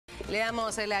Le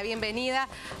damos la bienvenida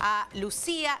a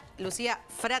Lucía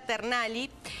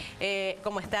Fraternalli.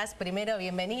 ¿Cómo estás? Primero,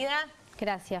 bienvenida.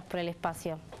 Gracias por el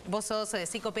espacio. Vos sos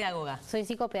psicopedagoga. Soy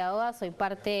psicopedagoga, soy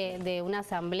parte de una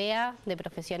asamblea de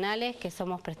profesionales que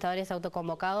somos prestadores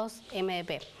autoconvocados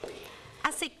MDP.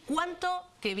 ¿Hace cuánto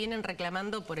que vienen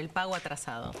reclamando por el pago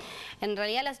atrasado? En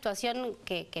realidad la situación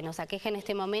que nos aqueja en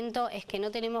este momento es que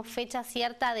no tenemos fecha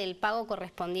cierta del pago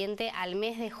correspondiente al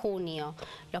mes de junio.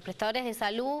 Los prestadores de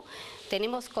salud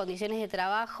tenemos condiciones de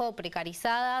trabajo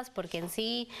precarizadas porque en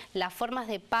sí las formas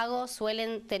de pago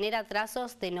suelen tener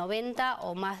atrasos de 90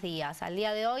 o más días. Al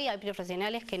día de hoy hay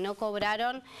profesionales que no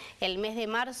cobraron el mes de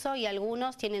marzo y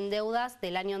algunos tienen deudas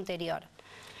del año anterior.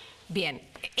 Bien,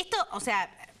 esto, o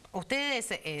sea, ustedes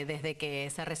desde que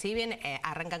se reciben,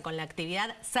 arrancan con la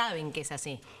actividad, saben que es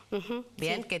así,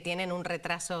 bien, sí, que tienen un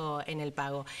retraso en el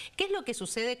pago. ¿Qué es lo que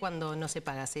sucede cuando no se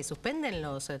paga? ¿Se suspenden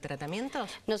los tratamientos?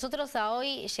 Nosotros a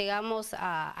hoy llegamos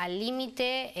al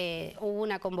límite, hubo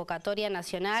una convocatoria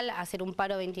nacional a hacer un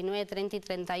paro 29, 30 y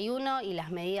 31 y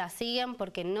las medidas siguen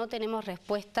porque no tenemos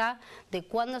respuesta de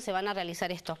cuándo se van a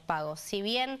realizar estos pagos. Si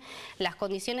bien las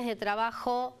condiciones de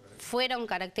trabajo fueron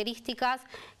características,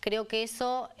 creo que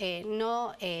eso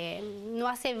no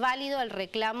hace válido el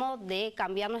reclamo de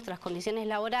cambiar nuestras condiciones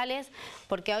laborales,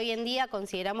 porque hoy en día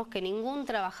consideramos que ningún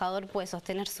trabajador puede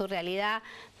sostener su realidad,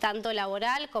 tanto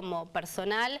laboral como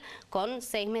personal, con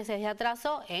 6 meses de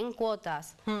atraso en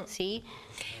cuotas. ¿Sí?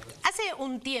 Hace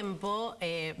un tiempo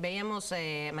veíamos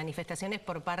manifestaciones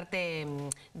por parte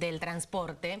del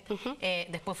transporte,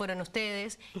 después fueron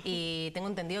ustedes y tengo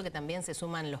entendido que también se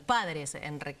suman los padres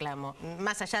en reclamo.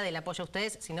 Más allá del apoyo a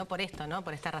ustedes, sino por esto, ¿no?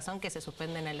 Por esta razón que se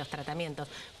suspenden en los tratamientos.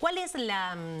 ¿Cuál es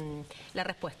la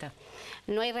respuesta?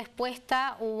 No hay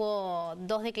respuesta. Hubo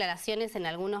 2 declaraciones en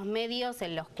algunos medios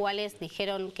en los cuales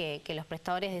dijeron que los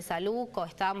prestadores de salud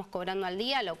estábamos cobrando al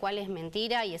día, lo cual es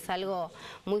mentira y es algo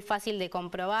muy fácil de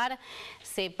comprobar.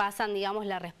 Se pasan, digamos,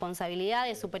 la responsabilidad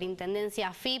de superintendencia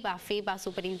a FIP, a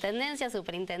superintendencia,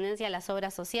 superintendencia a las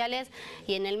obras sociales,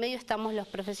 y en el medio estamos los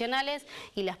profesionales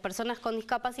y las personas con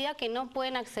discapacidad que no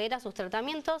pueden acceder a sus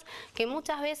tratamientos, que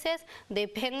muchas veces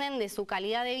dependen de su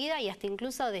calidad de vida y hasta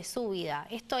incluso de su vida.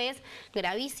 Esto es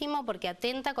gravísimo porque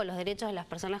atenta con los derechos de las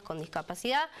personas con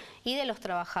discapacidad y de los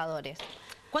trabajadores.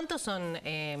 ¿Cuántos son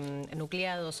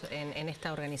nucleados en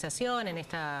esta organización, en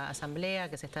esta asamblea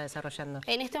que se está desarrollando?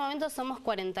 En este momento somos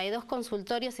 42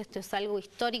 consultorios, esto es algo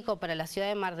histórico para la ciudad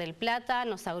de Mar del Plata.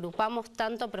 Nos agrupamos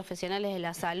tanto profesionales de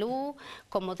la salud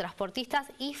como transportistas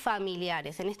y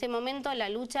familiares. En este momento la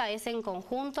lucha es en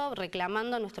conjunto,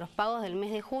 reclamando nuestros pagos del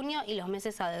mes de junio y los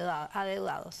meses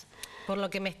adeudados. Por lo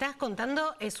que me estás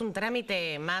contando, es un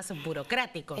trámite más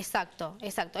burocrático. Exacto,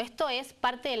 exacto. Esto es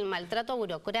parte del maltrato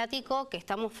burocrático que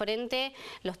estamos frente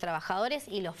los trabajadores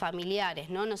y los familiares,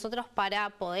 ¿no? Nosotros, para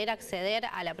poder acceder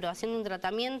a la aprobación de un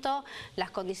tratamiento,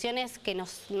 las condiciones que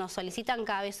nos solicitan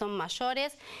cada vez son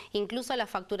mayores, incluso las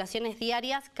facturaciones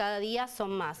diarias cada día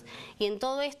son más. Y en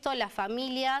todo esto las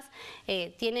familias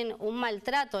tienen un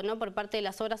maltrato, ¿no?, por parte de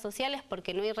las obras sociales,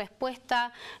 porque no hay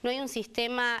respuesta, no hay un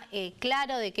sistema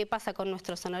claro de qué pasa con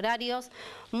nuestros honorarios.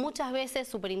 Muchas veces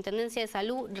Superintendencia de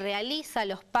Salud realiza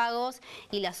los pagos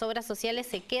y las obras sociales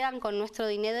se quedan con nuestro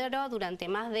dinero durante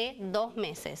más de 2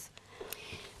 meses.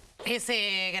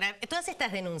 Todas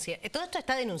estas denuncias, todo esto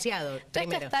está denunciado primero. Todo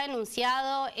esto está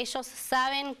denunciado, ellos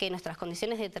saben que nuestras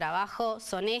condiciones de trabajo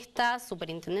son estas.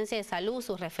 Superintendencia de Salud,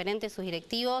 sus referentes, sus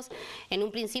directivos, en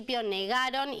un principio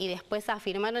negaron y después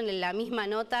afirmaron en la misma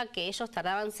nota que ellos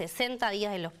tardaban 60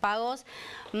 días de los pagos,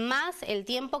 más el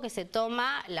tiempo que se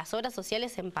toma las obras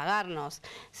sociales en pagarnos,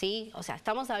 ¿sí? O sea,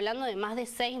 estamos hablando de más de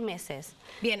 6 meses.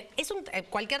 Bien,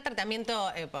 cualquier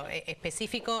tratamiento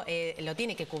específico lo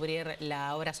tiene que cubrir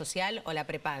la obra social o la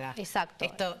prepaga. Exacto.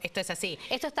 Esto es así.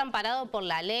 Esto está amparado por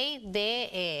la ley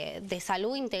de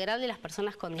salud integral de las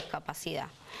personas con discapacidad.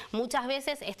 Muchas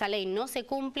veces esta ley no se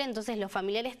cumple, entonces los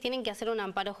familiares tienen que hacer un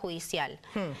amparo judicial.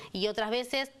 Y otras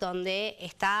veces donde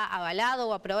está avalado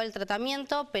o aprobado el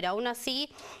tratamiento, pero aún así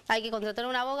hay que contratar a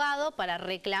un abogado para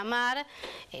reclamar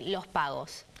los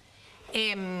pagos.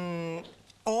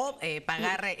 O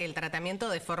pagar el tratamiento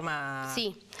de forma...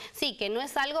 Sí, que no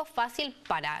es algo fácil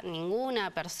para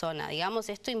ninguna persona. Digamos,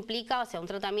 esto implica, o sea, un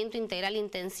tratamiento integral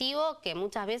intensivo que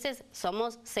muchas veces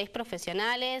somos 6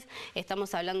 profesionales.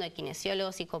 Estamos hablando de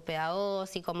kinesiólogos, psicopedagogos,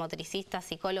 psicomotricistas,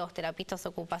 psicólogos, terapistas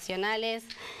ocupacionales.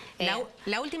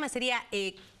 La última sería...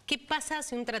 ¿Qué pasa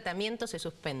si un tratamiento se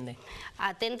suspende?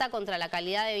 Atenta contra la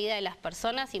calidad de vida de las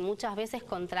personas y muchas veces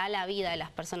contra la vida de las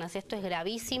personas. Esto es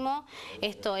gravísimo,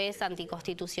 esto es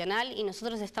anticonstitucional y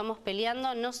nosotros estamos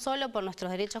peleando no solo por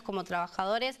nuestros derechos como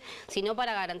trabajadores, sino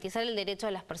para garantizar el derecho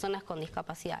de las personas con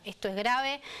discapacidad. Esto es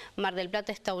grave, Mar del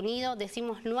Plata está unido,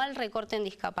 decimos no al recorte en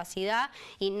discapacidad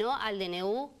y no al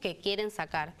DNU que quieren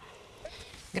sacar.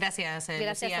 Gracias,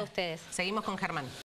 Gracias Lucía. a ustedes. Seguimos con Germán.